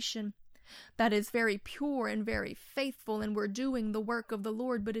location that is very pure and very faithful, and we're doing the work of the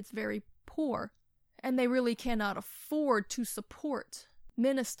Lord, but it's very poor, and they really cannot afford to support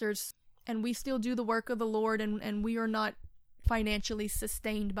ministers, and we still do the work of the Lord, and we are not financially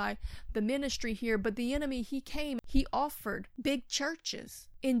sustained by the ministry here. But the enemy, he came, he offered big churches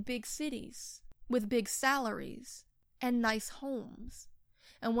in big cities with big salaries and nice homes.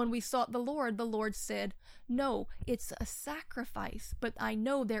 And when we sought the Lord said, no, it's a sacrifice, but I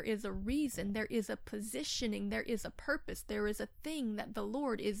know there is a reason, there is a positioning, there is a purpose, there is a thing that the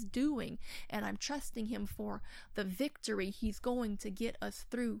Lord is doing, and I'm trusting him for the victory he's going to get us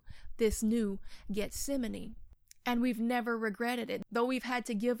through this new Gethsemane. And we've never regretted it, though we've had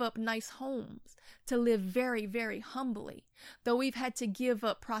to give up nice homes to live very, very humbly, though we've had to give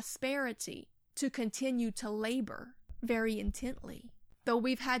up prosperity to continue to labor very intently, though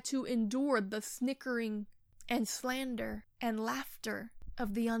we've had to endure the snickering and slander and laughter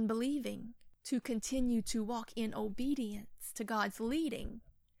of the unbelieving to continue to walk in obedience to God's leading.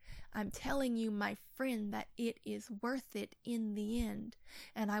 I'm telling you, my friend, that it is worth it in the end,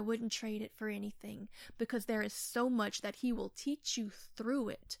 and I wouldn't trade it for anything, because there is so much that he will teach you through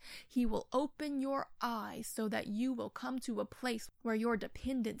it. He will open your eyes so that you will come to a place where your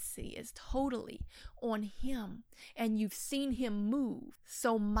dependency is totally on him, and you've seen him move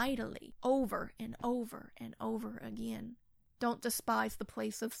so mightily over and over and over again. Don't despise the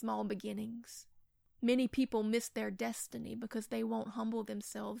place of small beginnings. Many people miss their destiny because they won't humble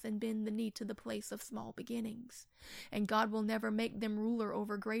themselves and bend the knee to the place of small beginnings. And God will never make them ruler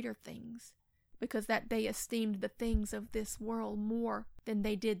over greater things, because that they esteemed the things of this world more than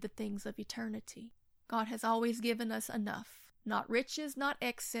they did the things of eternity. God has always given us enough. Not riches, not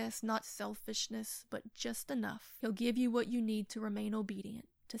excess, not selfishness, but just enough. He'll give you what you need to remain obedient,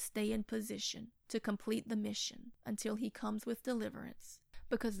 to stay in position, to complete the mission until he comes with deliverance.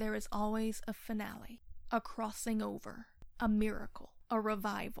 Because there is always a finale, a crossing over, a miracle, a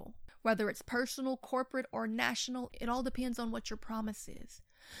revival. Whether it's personal, corporate, or national, it all depends on what your promise is.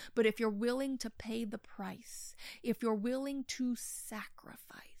 But if you're willing to pay the price, if you're willing to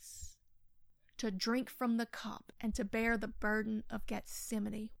sacrifice, to drink from the cup, and to bear the burden of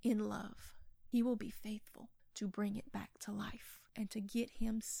Gethsemane in love, he will be faithful to bring it back to life and to get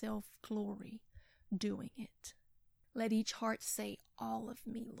himself glory doing it. Let each heart say, all of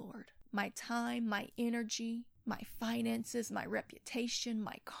me, Lord. My time, my energy, my finances, my reputation,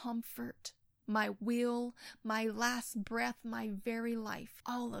 my comfort, my will, my last breath, my very life,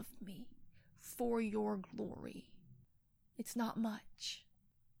 all of me, for your glory. It's not much,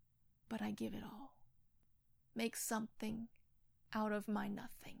 but I give it all. Make something out of my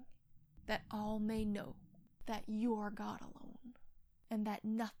nothing, that all may know that you are God alone, and that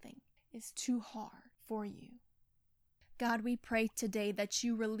nothing is too hard for you. God, we pray today that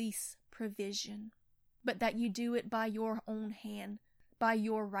you release provision, but that you do it by your own hand, by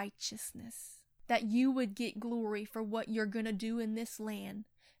your righteousness, that you would get glory for what you're going to do in this land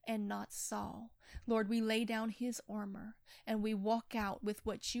and not Saul. Lord, we lay down his armor and we walk out with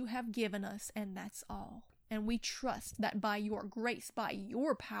what you have given us, and that's all. And we trust that by your grace, by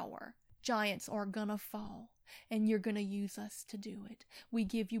your power, giants are going to fall. And you're going to use us to do it. We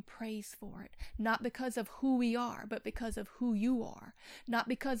give you praise for it, not because of who we are, but because of who you are. Not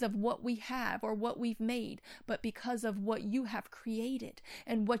because of what we have or what we've made, but because of what you have created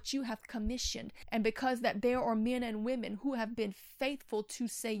and what you have commissioned. And because that there are men and women who have been faithful to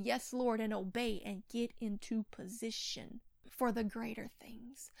say, yes, Lord, and obey and get into position for the greater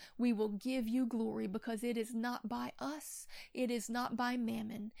things. We will give you glory because it is not by us, it is not by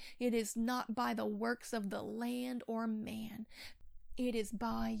mammon, it is not by the works of the land or man. It is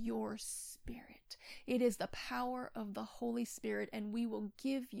by your Spirit. It is the power of the Holy Spirit, and we will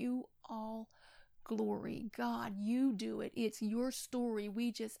give you all glory. God, you do it. It's your story.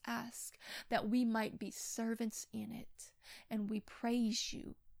 We just ask that we might be servants in it, and we praise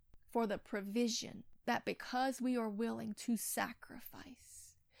you for the provision that because we are willing to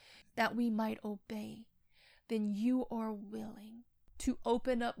sacrifice, that we might obey, then you are willing to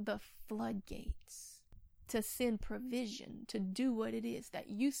open up the floodgates, to send provision, to do what it is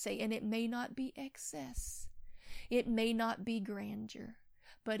that you say. And it may not be excess, it may not be grandeur,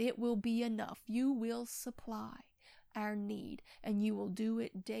 but it will be enough. You will supply our need, and you will do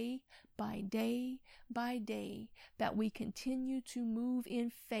it day by day by day, that we continue to move in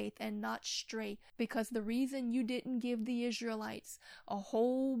faith and not stray, because the reason you didn't give the Israelites a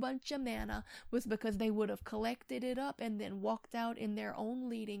whole bunch of manna was because they would have collected it up and then walked out in their own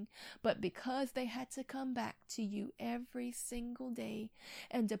leading, but because they had to come back to you every single day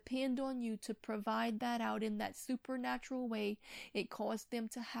and depend on you to provide that out in that supernatural way, it caused them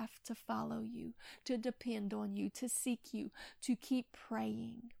to have to follow you, to depend on you, to seek you, to keep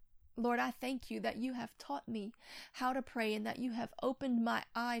praying. Lord, I thank you that you have taught me how to pray and that you have opened my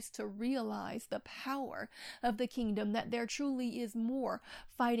eyes to realize the power of the kingdom, that there truly is more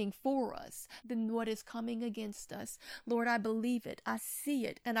fighting for us than what is coming against us. Lord, I believe it. I see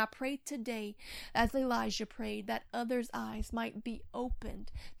it. And I pray today, as Elijah prayed, that others' eyes might be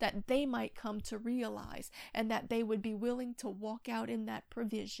opened, that they might come to realize, and that they would be willing to walk out in that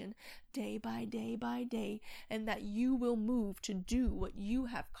provision day by day by day, and that you will move to do what you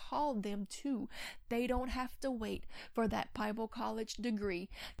have called them to. They don't have to wait for that Bible college degree,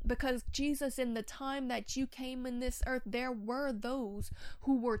 because Jesus, in the time that you came in this earth, there were those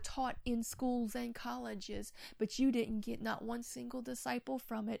who were taught in schools and colleges, but you didn't get not one single disciple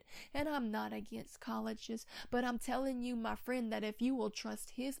from it. And I'm not against colleges, but I'm telling you, my friend, that if you will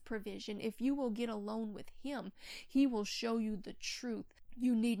trust his provision, if you will get alone with him, he will show you the truth.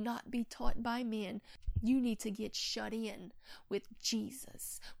 You need not be taught by men. You need to get shut in with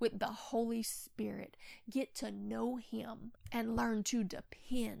Jesus, with the Holy Spirit. Get to know him and learn to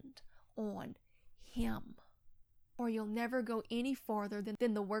depend on him, or you'll never go any farther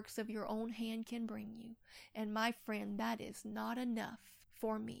than the works of your own hand can bring you. And my friend, that is not enough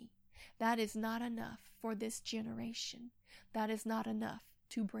for me. That is not enough for this generation. That is not enough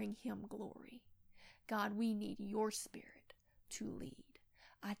to bring him glory. God, we need your Spirit to lead.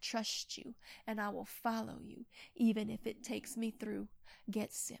 I trust you, and I will follow you, even if it takes me through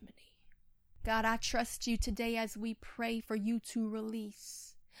Gethsemane. God, I trust you today as we pray for you to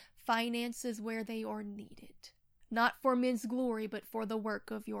release finances where they are needed, not for men's glory, but for the work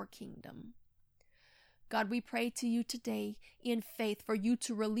of your kingdom. God, we pray to you today in faith for you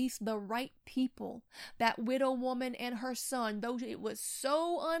to release the right people, that widow woman and her son, though it was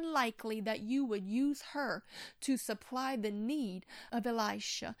so unlikely that you would use her to supply the need of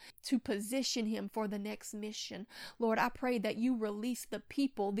Elisha, to position him for the next mission. Lord, I pray that you release the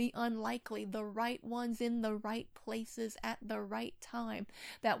people, the unlikely, the right ones in the right places at the right time,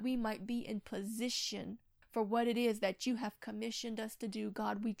 that we might be in position for what it is that you have commissioned us to do.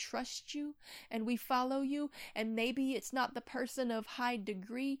 God, we trust you and we follow you. And maybe it's not the person of high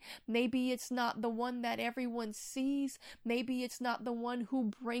degree. Maybe it's not the one that everyone sees. Maybe it's not the one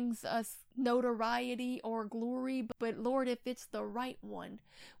who brings us notoriety or glory. But Lord, if it's the right one,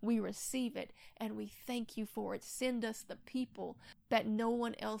 we receive it and we thank you for it. Send us the people that no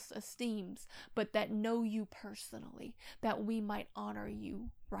one else esteems, but that know you personally, that we might honor you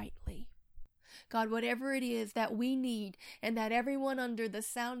rightly. God, whatever it is that we need and that everyone under the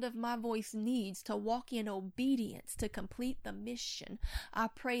sound of my voice needs to walk in obedience to complete the mission, I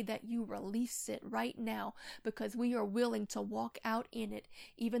pray that you release it right now, because we are willing to walk out in it,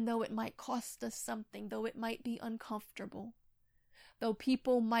 even though it might cost us something, though it might be uncomfortable, though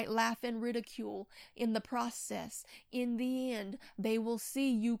people might laugh and ridicule in the process. In the end, they will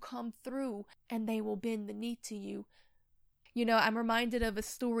see you come through and they will bend the knee to you. You know, I'm reminded of a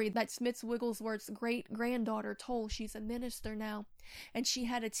story that Smith Wigglesworth's great-granddaughter told. She's a minister now, and she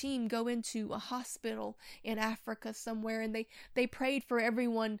had a team go into a hospital in Africa somewhere, and they prayed for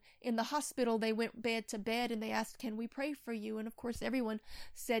everyone in the hospital. They went bed to bed, and they asked, "Can we pray for you?" And of course, everyone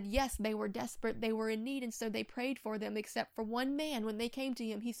said yes. They were desperate. They were in need, and so they prayed for them, except for one man. When they came to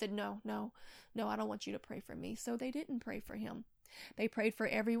him, he said, no, I don't want you to pray for me. So they didn't pray for him. They prayed for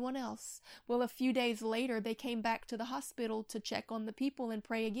everyone else. Well, a few days later, they came back to the hospital to check on the people and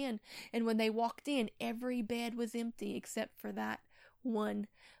pray again. And when they walked in, every bed was empty except for that one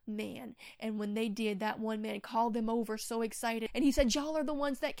man. And when they did, that one man called them over so excited. And he said, "Y'all are the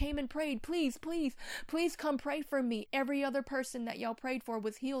ones that came and prayed. Please come pray for me. Every other person that y'all prayed for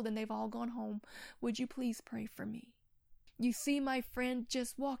was healed and they've all gone home. Would you please pray for me?" You see, my friend,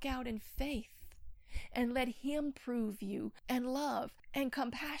 just walk out in faith and let him prove you, and love and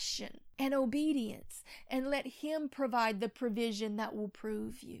compassion and obedience, and let him provide the provision that will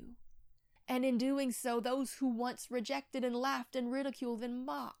prove you. And in doing so, those who once rejected and laughed and ridiculed and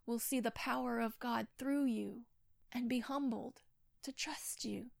mocked will see the power of God through you and be humbled to trust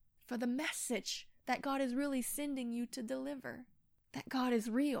you for the message that God is really sending you to deliver. That God is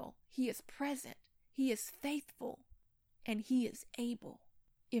real, he is present, he is faithful, and he is able,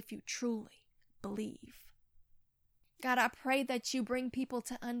 if you truly believe. God, I pray that you bring people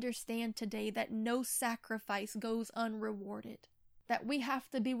to understand today that no sacrifice goes unrewarded, that we have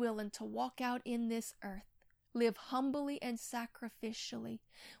to be willing to walk out in this earth, live humbly and sacrificially.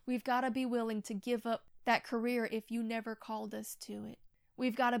 We've got to be willing to give up that career if you never called us to it.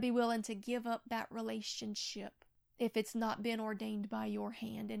 We've got to be willing to give up that relationship if it's not been ordained by your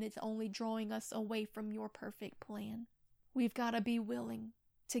hand and it's only drawing us away from your perfect plan. We've got to be willing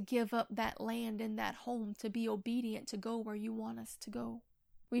to give up that land and that home, to be obedient, to go where you want us to go.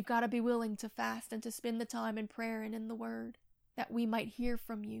 We've got to be willing to fast and to spend the time in prayer and in the Word, that we might hear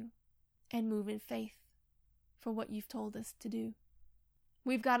from you and move in faith for what you've told us to do.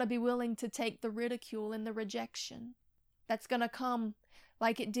 We've got to be willing to take the ridicule and the rejection that's going to come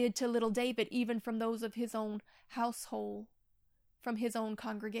like it did to little David, even from those of his own household, from his own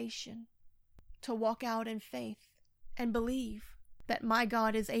congregation, to walk out in faith and believe that my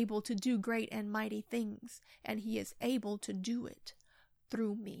God is able to do great and mighty things, and he is able to do it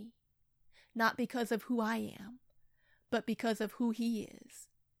through me, not because of who I am, but because of who he is.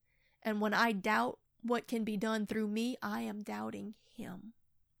 And when I doubt what can be done through me, I am doubting him,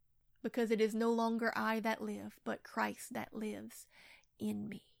 because it is no longer I that live, but Christ that lives in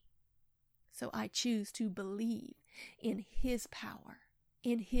me. So I choose to believe in his power,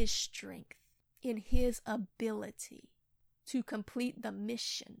 in his strength, in his ability to complete the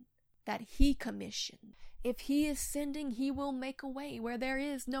mission that he commissioned. If he is sending, he will make a way where there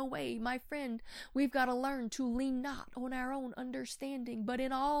is no way. My friend, we've got to learn to lean not on our own understanding, but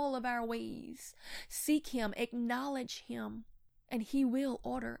in all of our ways, seek him, acknowledge him, and he will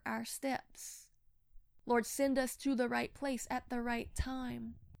order our steps. Lord, send us to the right place at the right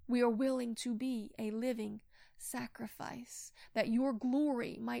time. We are willing to be a living sacrifice, that your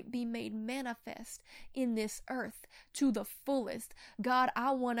glory might be made manifest in this earth to the fullest. God,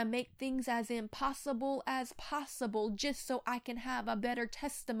 I want to make things as impossible as possible just so I can have a better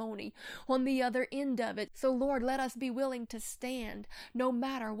testimony on the other end of it. So Lord, let us be willing to stand no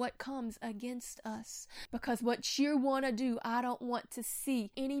matter what comes against us, because what you want to do, I don't want to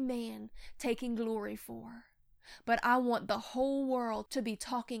see any man taking glory for, but I want the whole world to be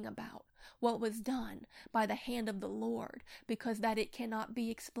talking about what was done by the hand of the Lord, because that it cannot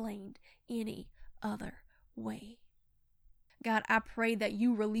be explained any other way. God, I pray that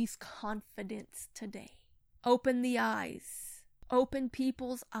you release confidence today. Open the eyes, open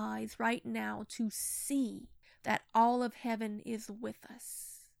people's eyes right now to see that all of heaven is with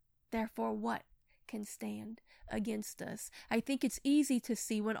us. Therefore, what can stand against us? I think it's easy to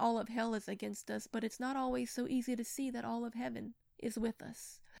see when all of hell is against us, but it's not always so easy to see that all of heaven is with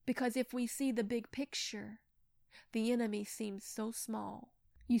us. Because if we see the big picture, the enemy seems so small.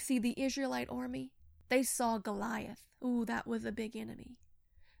 You see the Israelite army? They saw Goliath. Ooh, that was a big enemy.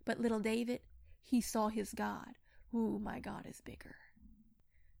 But little David, he saw his God. Ooh, my God is bigger.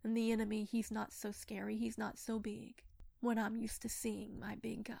 And the enemy, he's not so scary. He's not so big when I'm used to seeing my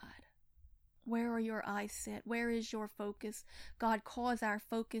big God. Where are your eyes set? Where is your focus? God, cause our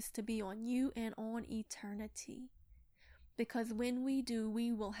focus to be on you and on eternity. Because when we do,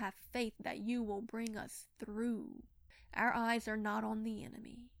 we will have faith that you will bring us through. Our eyes are not on the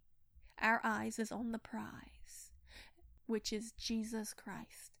enemy. Our eyes is on the prize, which is Jesus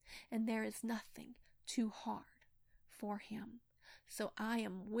Christ. And there is nothing too hard for him. So I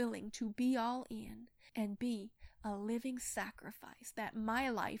am willing to be all in and be a living sacrifice, that my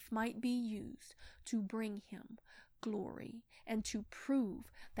life might be used to bring him glory and to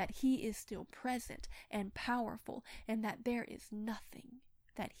prove that he is still present and powerful, and that there is nothing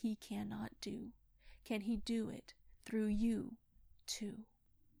that he cannot do. Can he do it through you too?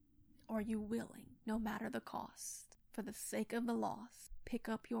 Are you willing, no matter the cost, for the sake of the lost, pick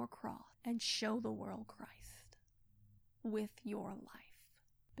up your cross and show the world Christ with your life?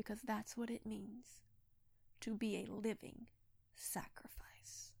 Because that's what it means to be a living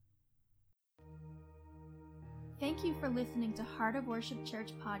sacrifice. Thank you for listening to Heart of Worship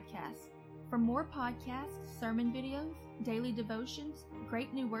Church podcast. For more podcasts, sermon videos, daily devotions,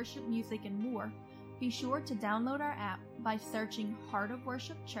 great new worship music, and more, be sure to download our app by searching Heart of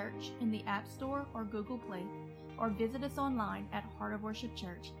Worship Church in the App Store or Google Play, or visit us online at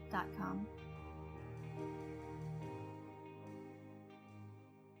heartofworshipchurch.com.